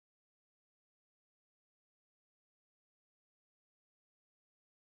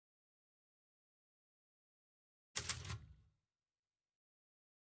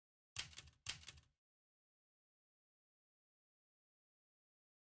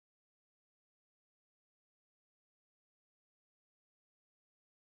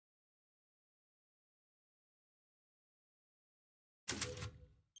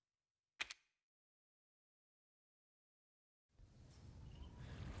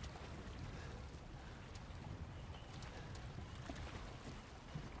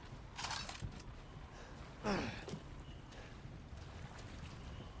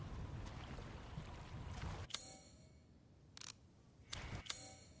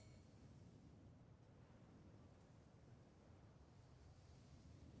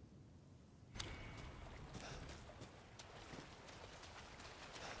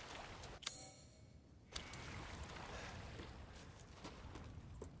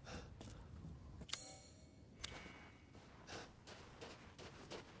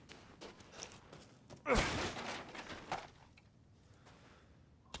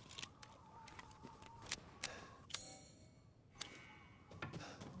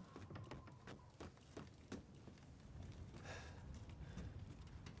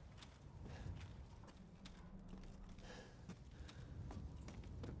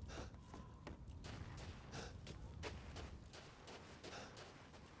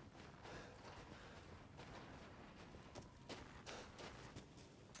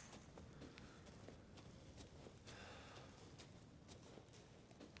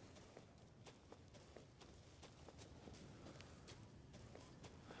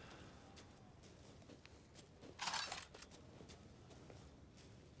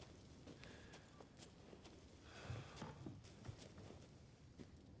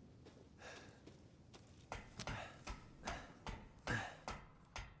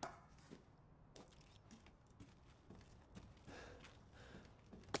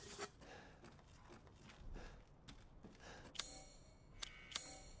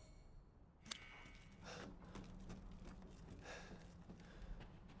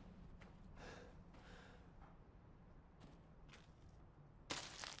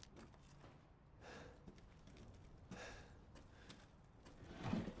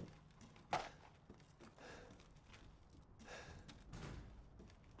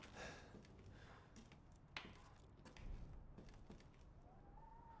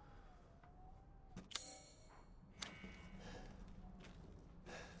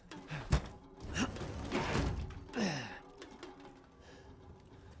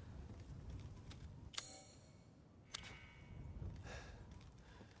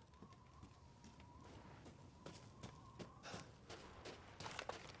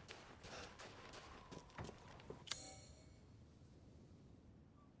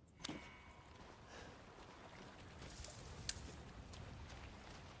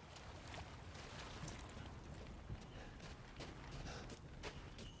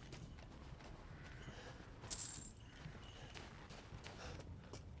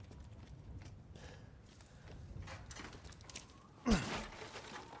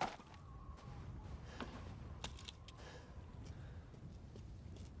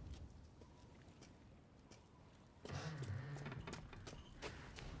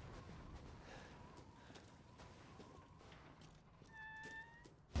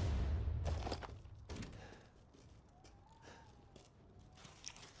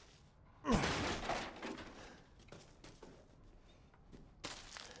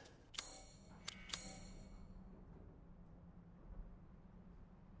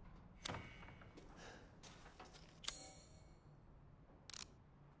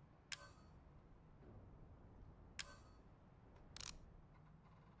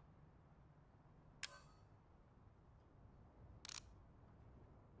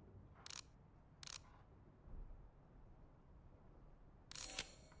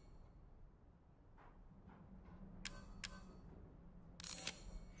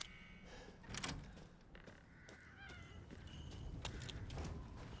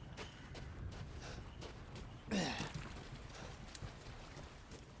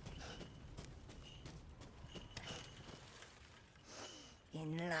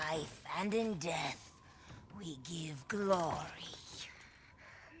In life and in death, we give glory.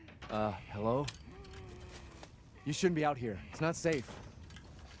 Hello? You shouldn't be out here. It's not safe.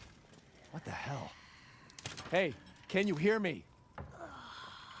 What the hell? Hey, can you hear me?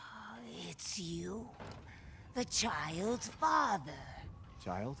 It's you, the child's father.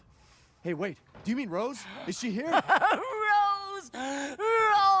 Child? Hey, wait. Do you mean Rose? Is she here? Rose!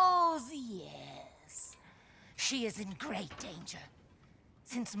 Rose, yes. She is in great danger.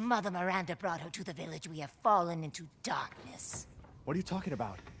 Since Mother Miranda brought her to the village, we have fallen into darkness. What are you talking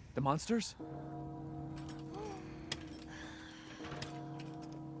about? The monsters?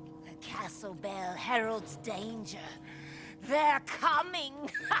 The castle bell heralds danger. They're coming!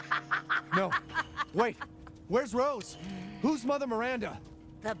 No. Wait. Where's Rose? Who's Mother Miranda?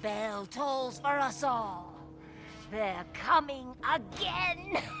 The bell tolls for us all. They're coming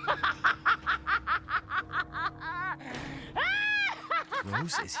again!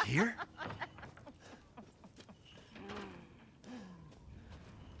 Rose is here?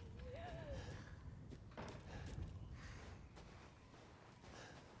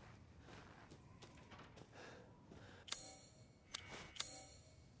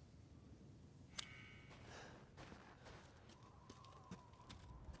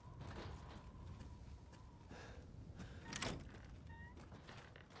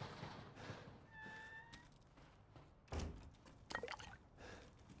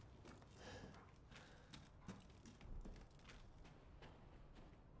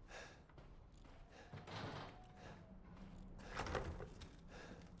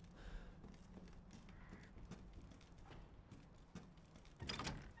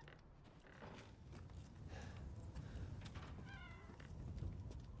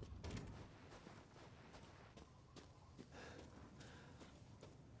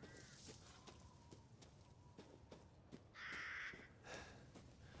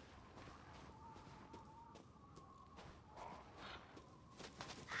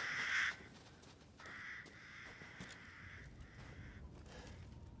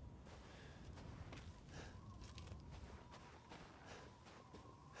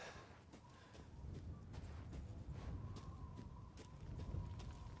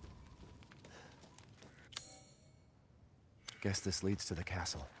 Guess this leads to the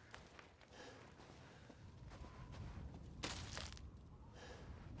castle.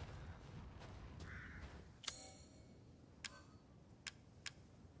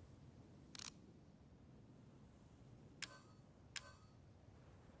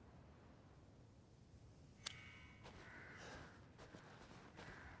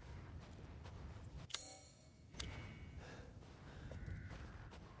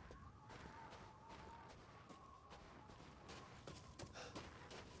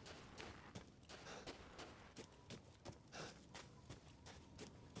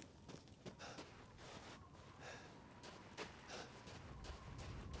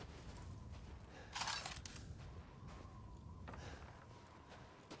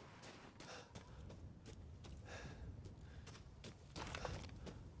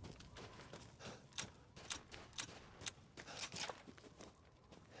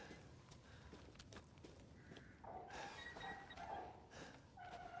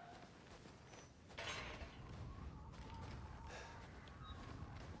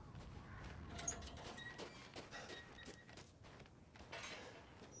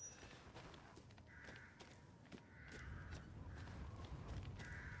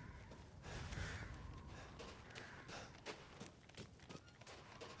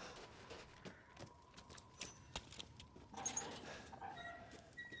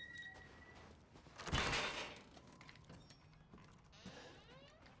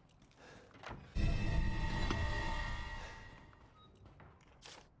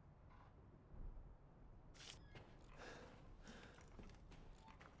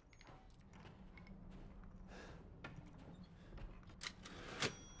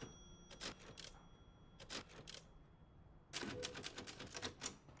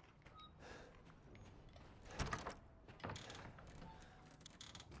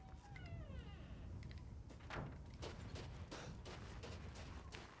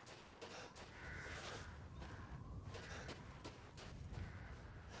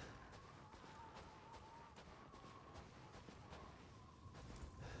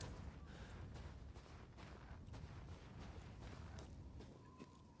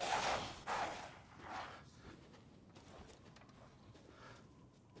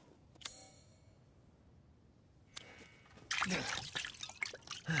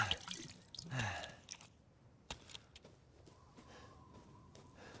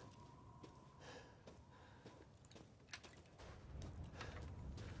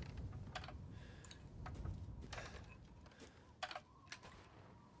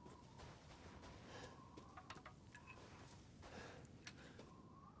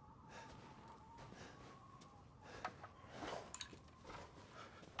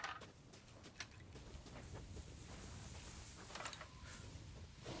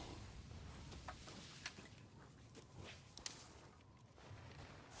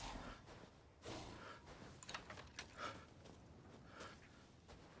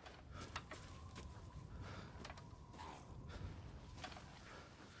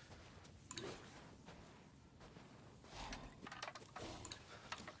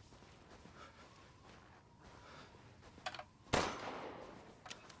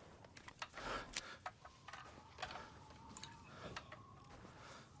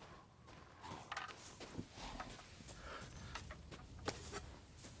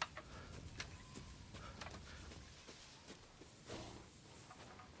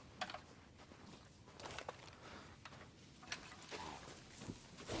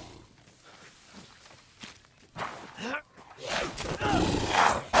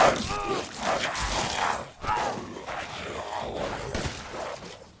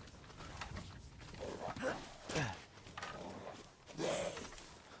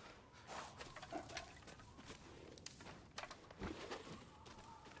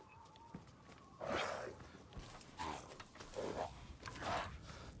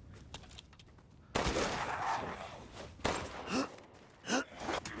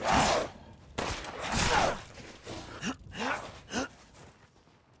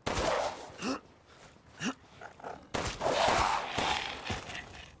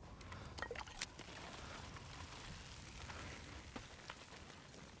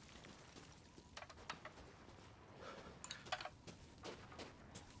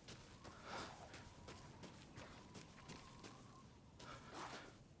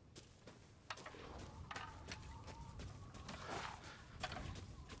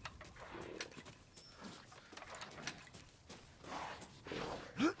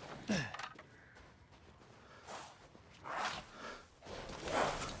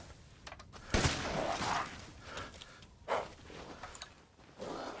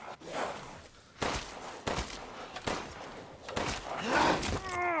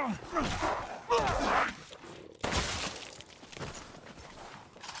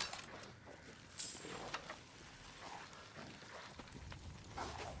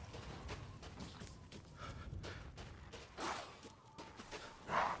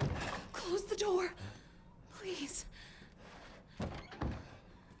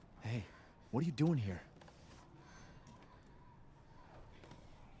 What are you doing here?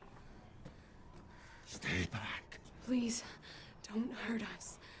 Stay back. Please, don't hurt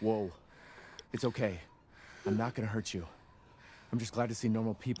us. Whoa. It's okay. I'm not gonna hurt you. I'm just glad to see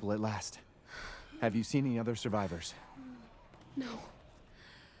normal people at last. Have you seen any other survivors? No.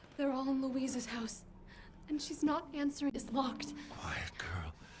 They're all in Louisa's house. And she's not answering. It's locked. Quiet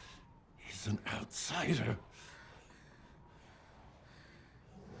girl. He's an outsider.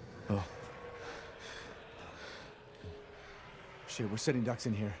 Oh. Shit, we're sitting ducks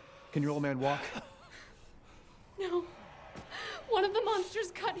in here. Can your old man walk? No. One of the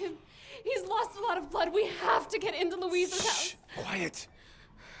monsters cut him. He's lost a lot of blood. We have to get into Louisa's house. Quiet.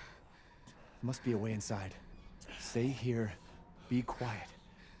 Must be a way inside. Stay here. Be quiet.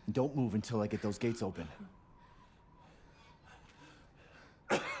 And don't move until I get those gates open.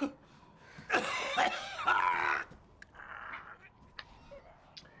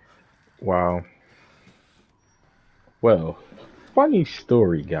 Wow. Well, funny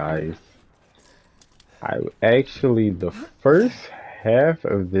story, guys. The first half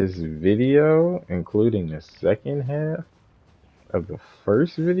of this video, including the second half of the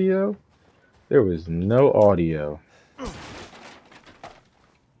first video, there was no audio.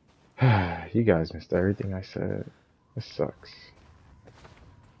 You guys missed everything I said. This sucks.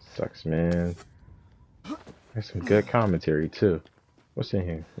 Sucks, man. There's some good commentary, too. What's in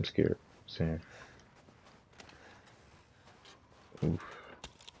here? I'm scared. What's in here? Oof.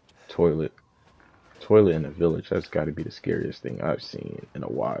 Toilet. Toilet in a village. That's got to be the scariest thing I've seen in a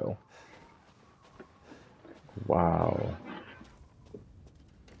while. Wow.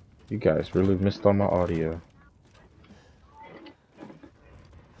 You guys really missed on my audio.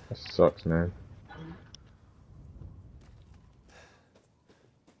 That sucks, man.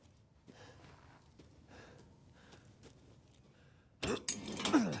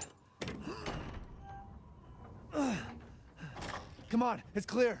 Come on, it's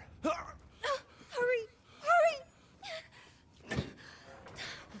clear. Hurry! Hurry!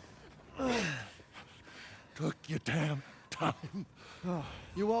 Took your damn time. Oh,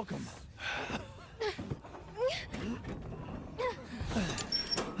 you're welcome.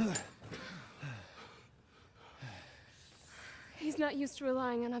 He's not used to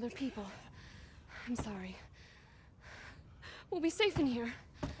relying on other people. I'm sorry. We'll be safe in here,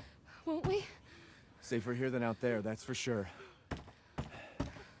 won't we? Safer here than out there, that's for sure.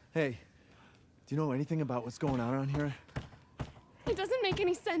 Hey, do you know anything about what's going on around here? It doesn't make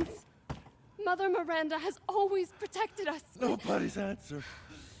any sense. Mother Miranda has always protected us. Nobody's answer.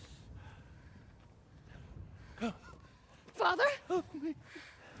 Father? We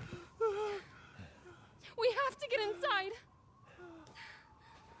have to get inside.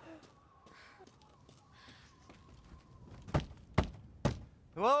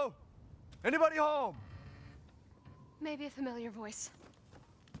 Hello? Anybody home? Maybe a familiar voice.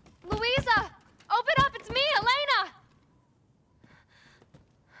 Louisa! Open up! It's me, Elena!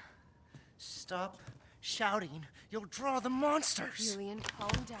 Stop shouting. You'll draw the monsters. Julian,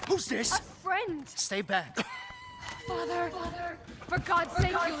 calm down. Who's this? A friend! Stay back. Father! For God's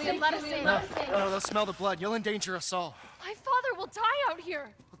sake, Julian, let us in. Oh, they'll smell the blood. You'll endanger us all. My father will die out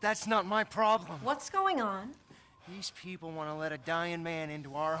here. But that's not my problem. What's going on? These people want to let a dying man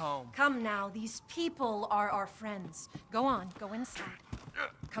into our home. Come now, these people are our friends. Go on, go inside.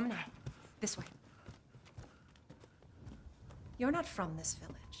 Come now, this way. You're not from this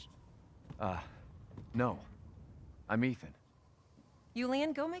village. No. I'm Ethan.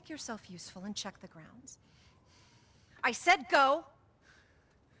 Julian, go make yourself useful and check the grounds. I said go!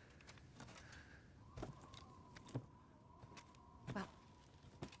 Well,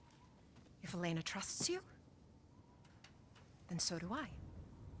 if Elena trusts you, then so do I.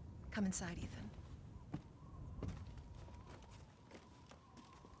 Come inside, Ethan.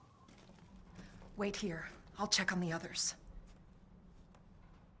 Wait here. I'll check on the others.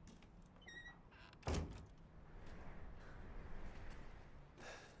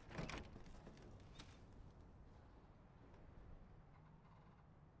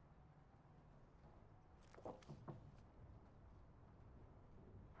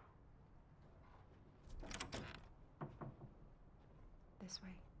 This way.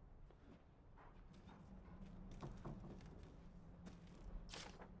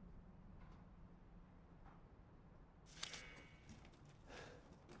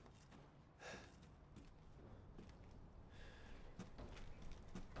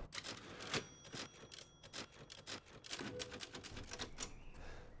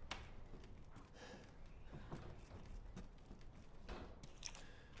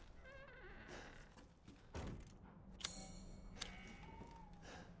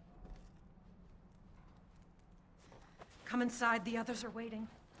 Come inside, the others are waiting.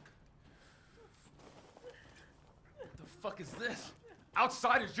 What the fuck is this?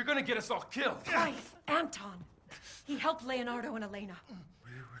 Outsiders, you're gonna get us all killed. Wife, Anton. He helped Leonardo and Elena.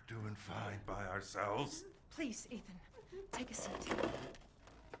 We were doing fine by ourselves. Please, Ethan, take a seat.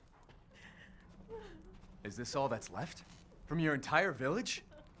 Is this all that's left? From your entire village?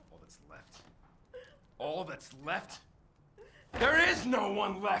 All that's left. All that's left? There is no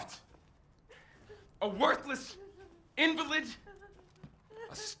one left! A worthless invalid,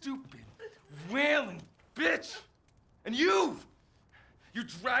 a stupid, wailing bitch, and you! You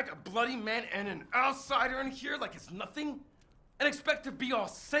drag a bloody man and an outsider in here like it's nothing, and expect to be all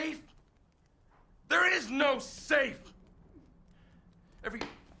safe? There is no safe! Every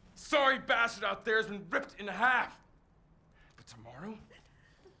sorry bastard out there has been ripped in half. But tomorrow?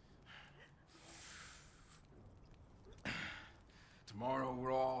 Tomorrow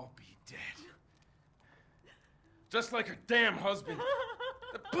we'll all be dead. Just like her damn husband.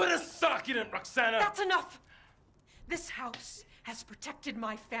 Put a sock in it, Roxana! That's enough! This house has protected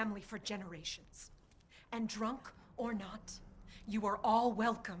my family for generations. And drunk or not, you are all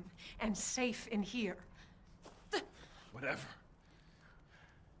welcome and safe in here. Whatever.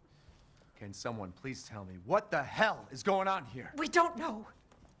 Can someone please tell me what the hell is going on here? We don't know.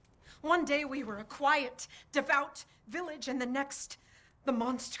 One day we were a quiet, devout village, and the next, the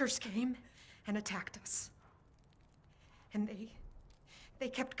monsters came and attacked us. And they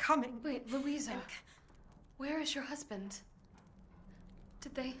kept coming. Wait, Louisa. Where is your husband?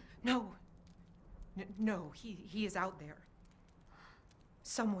 Did they? No. No, he is out there.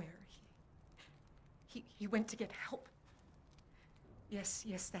 Somewhere. He went to get help. Yes,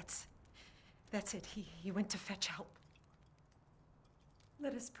 that's it. He went to fetch help.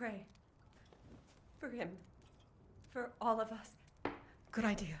 Let us pray. For him. For all of us. Good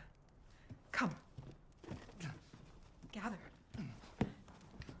idea. Come. Gather.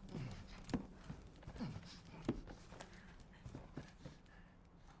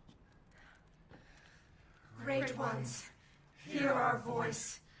 Great ones, hear our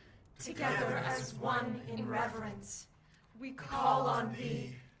voice. Together as one in reverence, we call on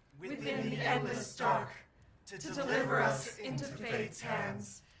thee within the endless dark to deliver us into fate's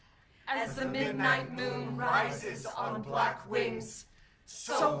hands. As the midnight moon rises on black wings,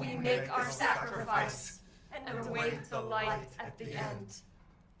 so we make our sacrifice and await the light at the end.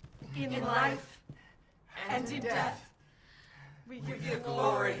 In life and in death, we give you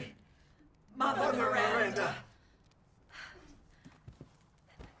glory, Mother Miranda.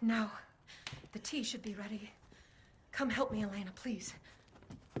 Now, the tea should be ready. Come help me, Elena, please.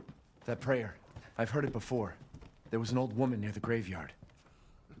 That prayer. I've heard it before. There was an old woman near the graveyard.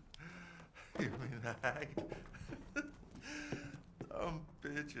 You mean the hag? Dumb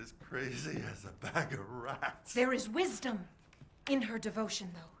bitch is crazy as a bag of rats. There is wisdom in her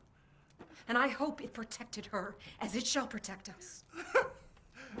devotion, though. And I hope it protected her as it shall protect us. What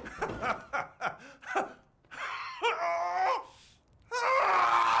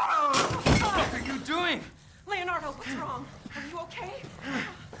are you doing? Leonardo, what's wrong? Are you okay?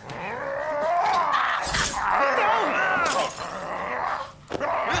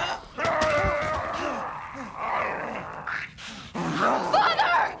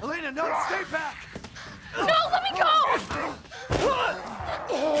 Father! Elena, no, stay back! No, let me go!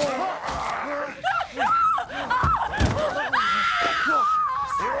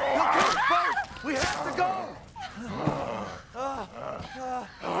 We have to go!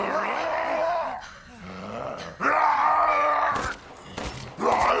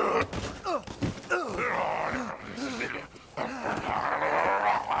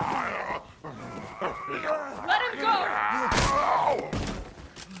 Let him go!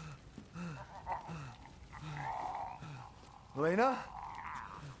 Elena?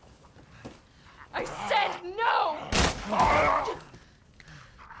 I said no! Oh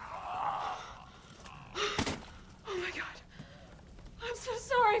my God. I'm so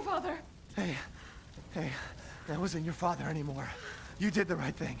sorry, Father. Hey, that wasn't your father anymore. You did the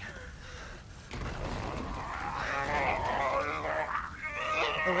right thing.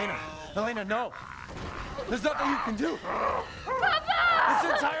 Elena, no. There's nothing you can do. Papa!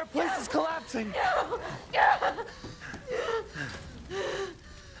 This entire place is collapsing.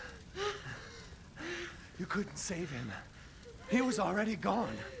 You couldn't save him. He was already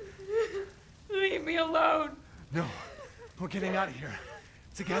gone. Leave me alone. No, we're getting out of here.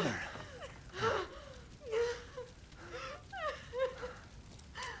 Together.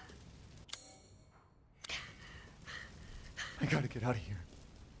 I gotta get out of here.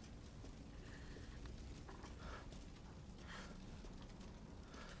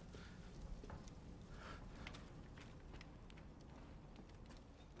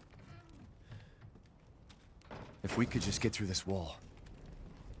 If we could just get through this wall.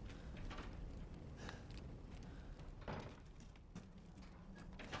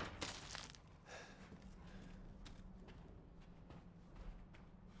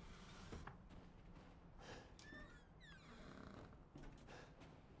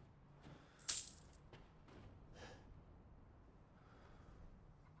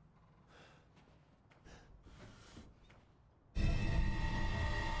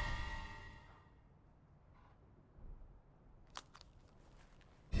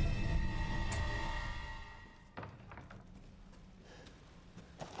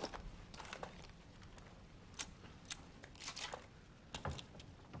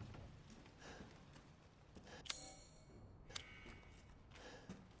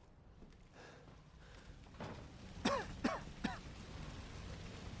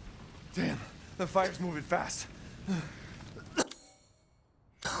 Damn, the fire's moving fast.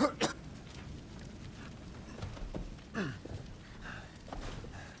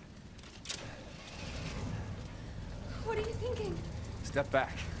 What are you thinking? Step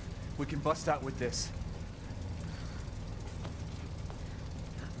back. We can bust out with this.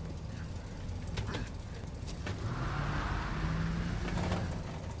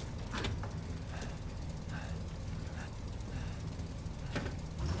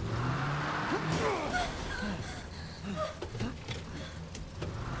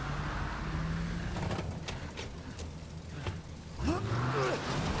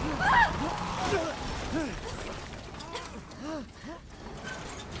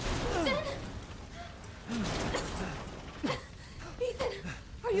 Ethan,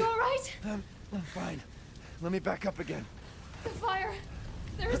 are you all right? I'm fine. Let me back up again. The fire.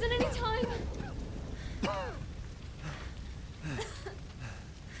 There isn't any time.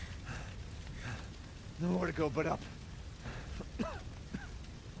 Nowhere to go but up.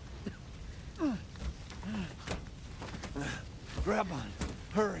 Grab on.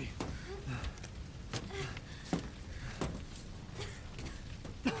 Hurry.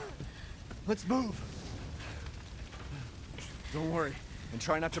 Let's move. Don't worry, and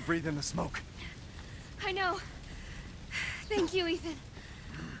try not to breathe in the smoke. I know. Thank you, Ethan.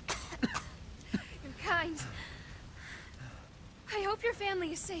 You're kind. I hope your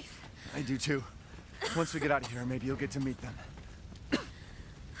family is safe. I do too. Once we get out of here, maybe you'll get to meet them.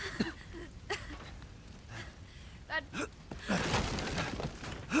 That...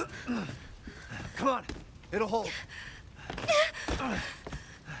 Come on, it'll hold.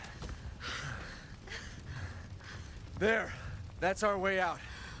 There, that's our way out.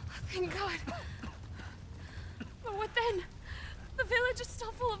 Thank God. But what then? The village is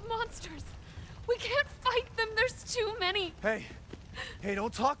still full of monsters. We can't fight them, there's too many. Hey,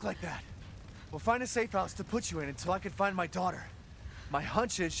 don't talk like that. We'll find a safe house to put you in until I can find my daughter. My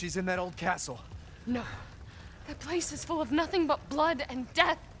hunch is she's in that old castle. No. That place is full of nothing but blood and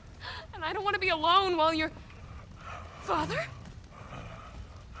death. And I don't want to be alone while you're... Father?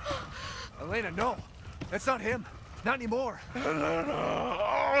 Elena, no. That's not him. Not anymore. He said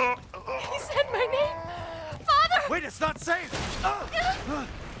my name. Father! Wait, it's not safe!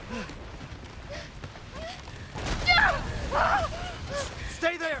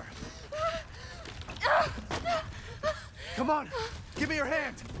 Stay there! Come on, give me your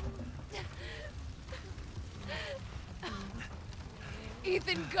hand.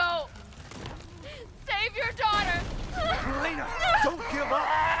 Ethan, go. Save your daughter. Elena, don't give up.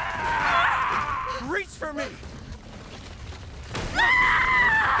 Reach for me.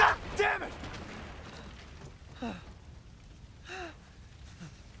 God damn it!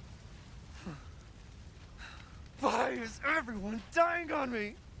 Why is everyone dying on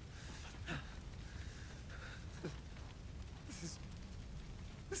me?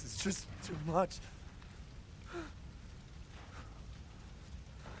 This is just too much.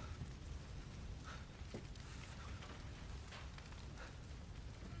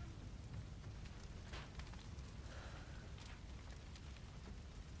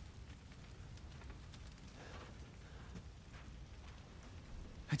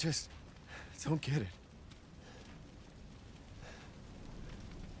 I just don't get it.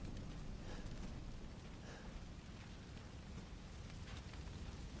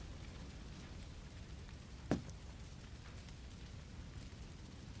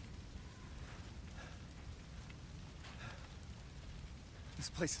 This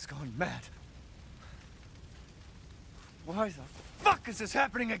place has gone mad. Why the fuck is this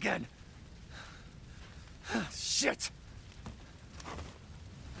happening again? Shit!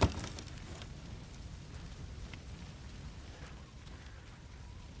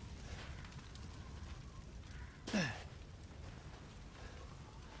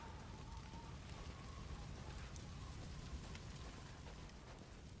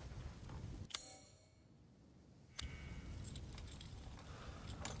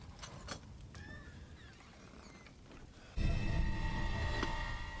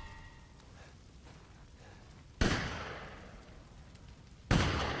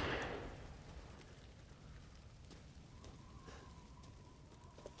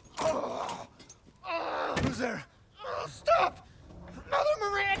 there? Oh, stop! Mother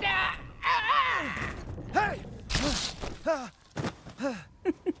Miranda! Hey!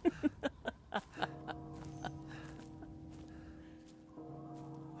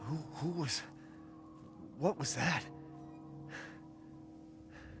 Who was... What was that?